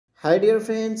Hi dear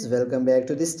friends, welcome back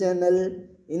to this channel.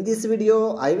 In this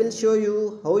video, I will show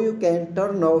you how you can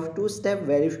turn off two-step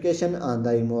verification on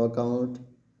the IMO account.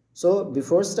 So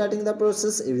before starting the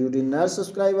process, if you did not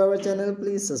subscribe our channel,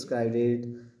 please subscribe it.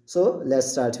 So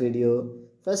let's start video.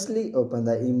 Firstly, open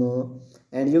the IMO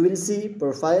and you will see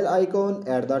profile icon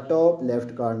at the top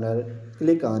left corner.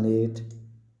 Click on it.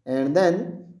 And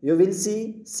then you will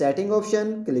see setting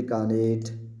option, click on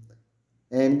it.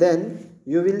 And then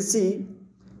you will see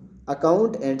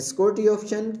account and security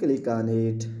option, click on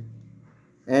it.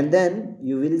 And then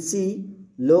you will see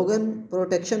login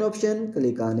protection option,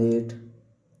 click on it.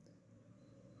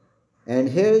 And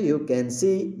here you can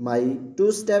see my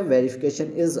two-step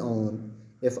verification is on.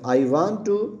 If I want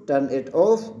to turn it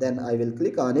off, then I will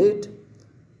click on it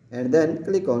and then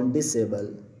click on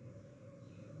disable.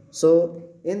 So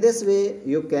in this way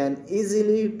you can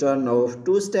easily turn off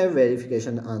two-step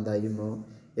verification on the IMO.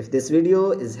 If this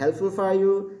video is helpful for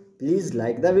you, please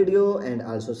like the video and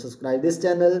also subscribe this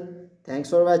channel.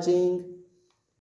 Thanks for watching.